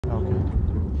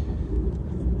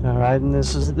All right, and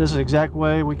this is the exact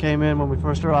way we came in when we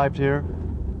first arrived here.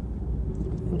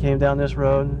 Came down this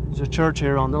road. There's a church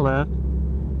here on the left,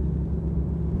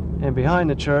 and behind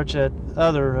the church, that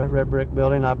other red brick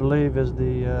building, I believe, is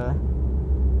the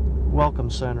Welcome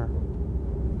Center.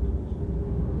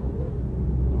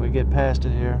 We get past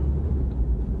it here.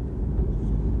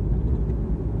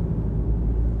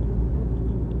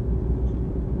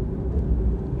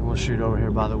 And we'll shoot over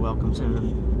here by the Welcome Center.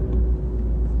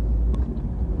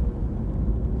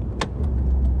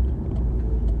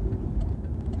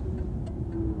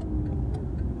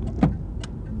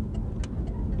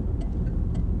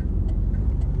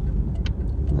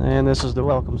 And this is the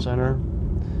Welcome Center.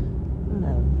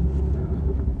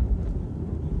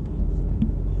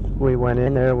 We went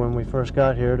in there when we first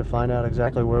got here to find out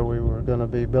exactly where we were going to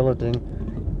be billeting,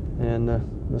 and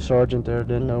the sergeant there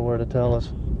didn't know where to tell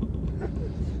us,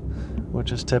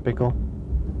 which is typical.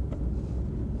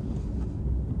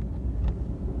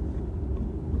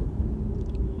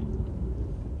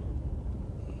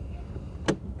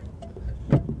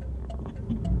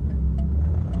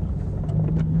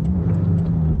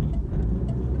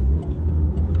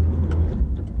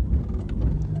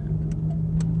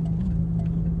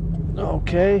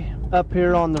 Okay, up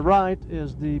here on the right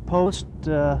is the post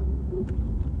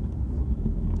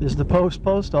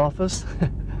office.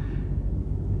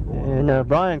 And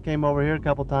Brian came over here a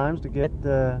couple times to get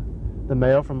the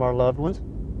mail from our loved ones.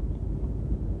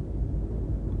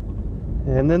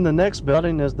 And then the next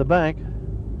building is the bank,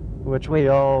 which we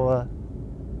all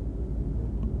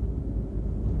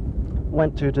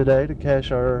went to today to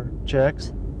cash our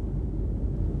checks.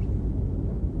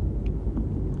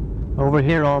 Over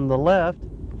here on the left,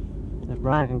 if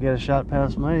Brian can get a shot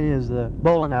past me, is the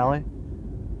bowling alley,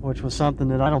 which was something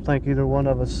that I don't think either one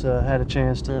of us had a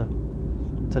chance to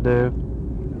do.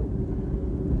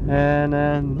 And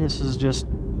then this is just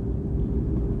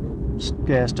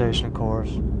gas station, of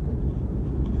course.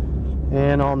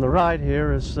 And on the right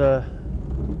here is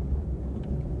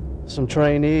some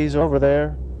trainees over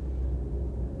there,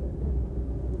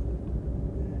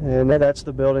 and that's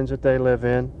the buildings that they live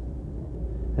in.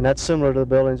 And that's similar to the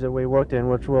buildings that we worked in,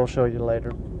 which we'll show you later.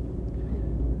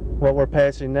 What we're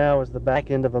passing now is the back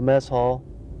end of a mess hall.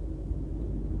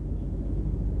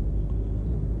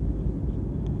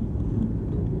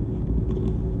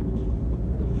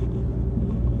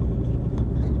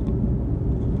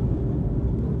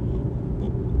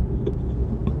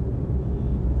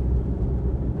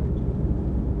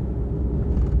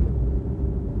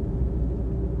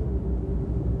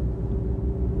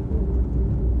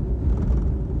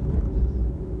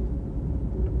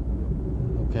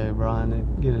 Okay, Brian, to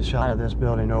get a shot of this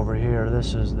building over here.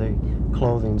 This is the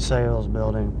clothing sales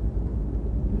building.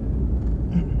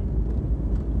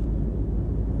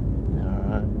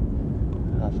 Alright.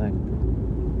 I think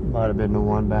might have been the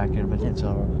one back here, but it's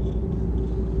all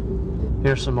right.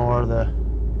 Here's some more of the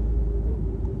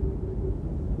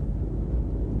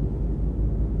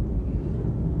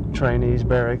trainees'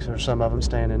 barracks, or some of them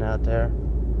standing out there.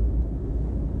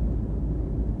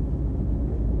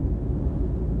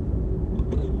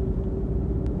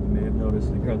 Notice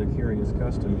the rather curious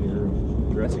custom here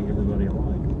of dressing everybody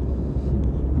alike.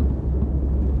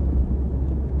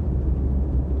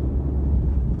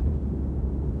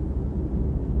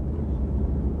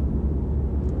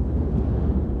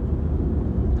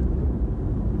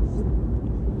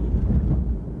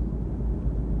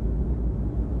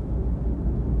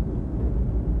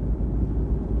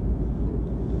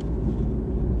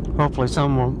 Hopefully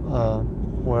somewhere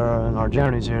in our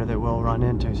journeys here that we'll run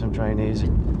into some trainees.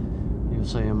 You'll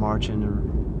see them marching.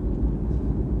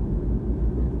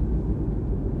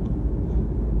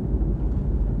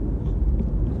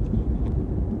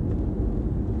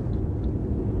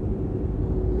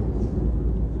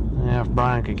 Yeah, if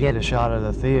Brian could get a shot of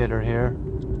the theater here,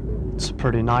 it's a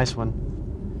pretty nice one.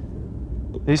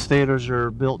 These theaters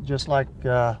are built just like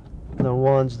the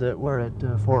ones that were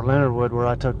at Fort Leonard Wood, where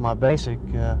I took my basic.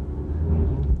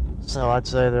 So I'd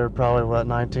say they're probably, what,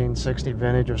 1960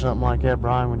 vintage or something like that.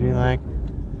 Brian, what do you think?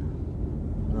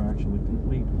 They're actually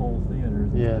complete whole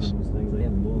theaters. Yes. Those things they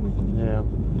have in Bloomington. Yeah.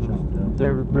 Chopped up.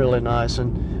 They're really nice.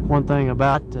 And one thing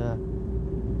about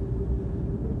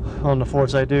on the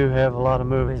forts, they do have a lot of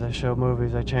movies. They show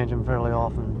movies. They change them fairly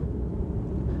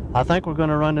often. I think we're going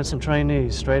to run into some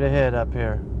trainees straight ahead up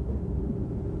here.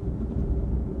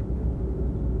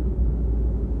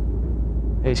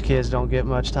 These kids don't get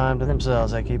much time to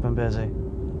themselves. They keep them busy.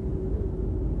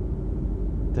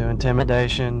 Through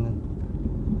intimidation.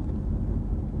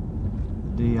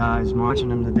 The DIs marching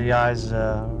them. The DIs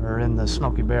are in the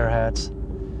Smokey Bear hats.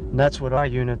 And that's what our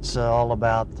unit's all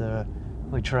about.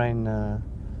 We train the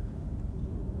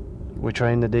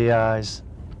DIs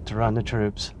to run the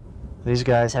troops. These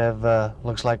guys have,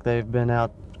 looks like they've been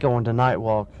out going to night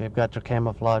walk. They've got their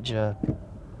camouflage. On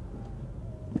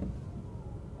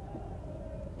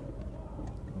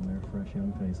their fresh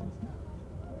young faces.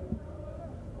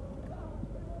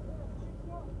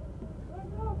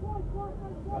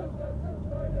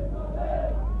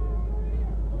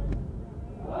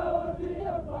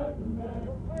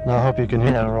 I hope you can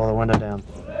hear that. Roll the window down.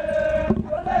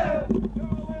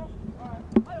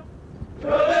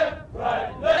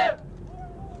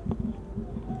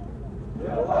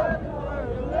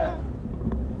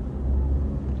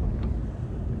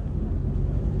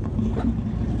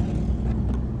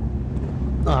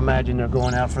 I imagine they're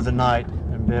going out for the night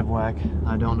and bivouac.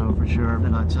 I don't know for sure,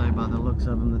 but I'd say by the looks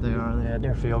of them that they are. They had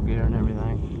their field gear and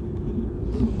everything.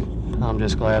 I'm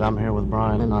just glad I'm here with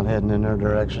Brian and not heading in their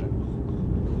direction.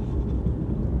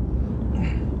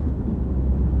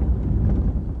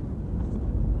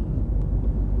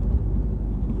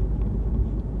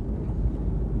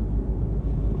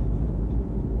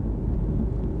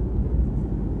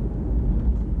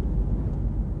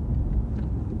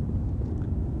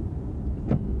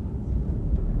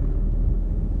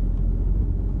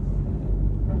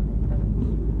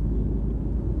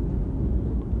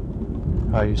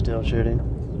 Are you still shooting?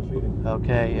 Still shooting.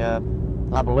 Okay,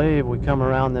 I believe we come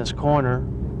around this corner.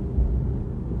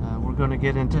 We're going to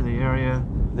get into the area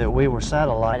that we were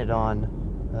satellited on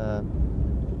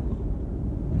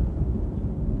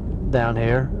down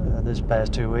here this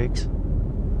past 2 weeks.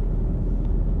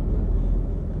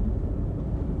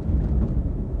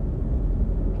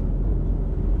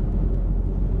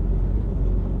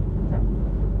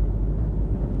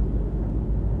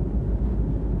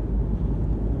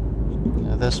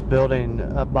 This building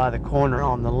up by the corner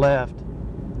on the left,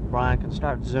 Brian can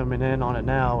start zooming in on it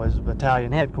now, is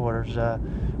battalion headquarters.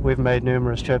 We've made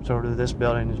numerous trips over to this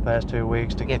building these past 2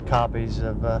 weeks to get copies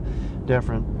of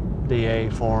different DA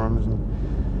forms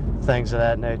and things of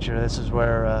that nature. This is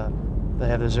where they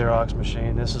have the Xerox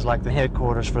machine. This is like the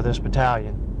headquarters for this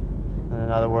battalion.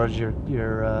 In other words, your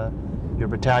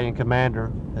battalion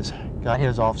commander has got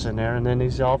his office in there, and then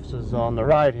these offices on the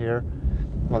right here,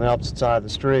 on the opposite side of the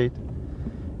street,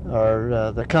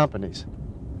 are the companies.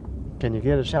 Can you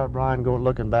get a shot, Brian, go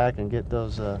looking back and get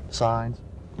those signs?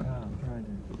 I'm trying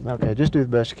to. Okay, just do the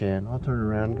best you can. I'll turn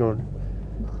around and go.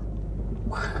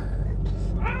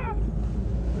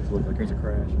 Looks like there's a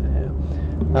crash.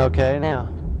 Yeah. Okay, now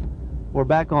we're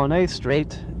back on 8th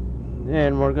Street,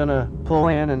 and we're gonna pull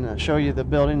in and show you the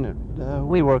building that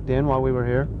we worked in while we were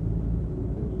here.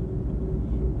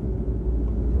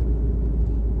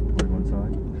 One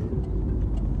side.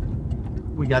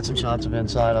 We got some shots of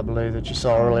inside, I believe, that you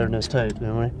saw earlier in this tape,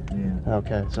 didn't we? Yeah.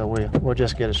 Okay, so we'll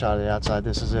just get a shot of the outside.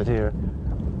 This is it here.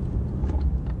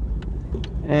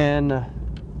 And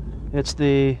it's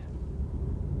the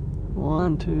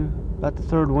about the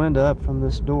third window up from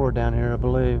this door down here, I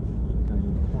believe.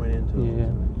 Point into it.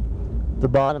 Yeah. The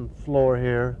bottom floor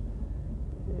here.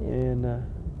 And That's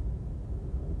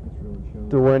really showing.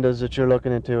 the windows that you're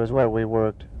looking into is where we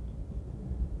worked.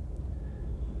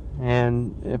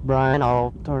 And if Brian,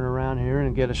 I'll turn around here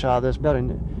and get a shot of this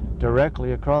building.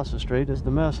 Directly across the street is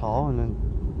the mess hall, and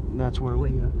then that's where we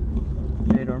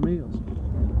ate our meals.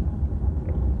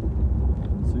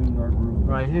 Consumed our group.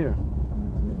 Right here.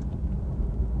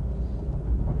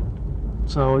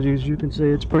 So as you can see,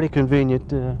 it's pretty convenient,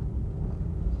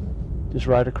 just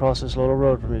right across this little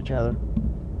road from each other.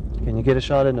 Can you get a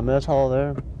shot in the mess hall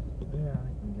there? Yeah, I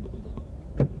can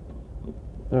get.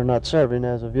 They're not serving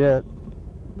as of yet,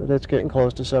 but it's getting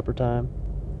close to supper time.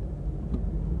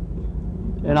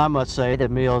 And I must say the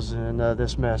meals in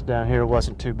this mess down here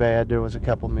wasn't too bad. There was a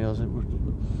couple meals that were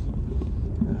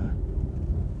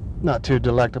not too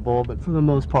delectable, but for the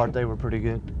most part they were pretty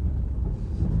good.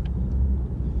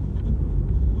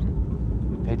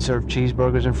 They'd serve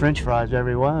cheeseburgers and french fries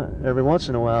every once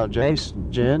in a while. Jace,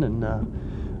 Jen,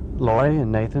 and Lori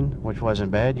and Nathan, which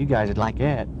wasn't bad. You guys would like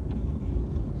that.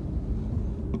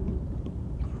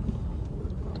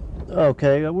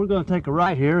 Okay, we're going to take a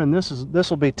right here, and this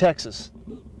will be Texas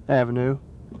Avenue,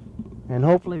 and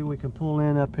hopefully we can pull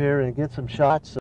in up here and get some shots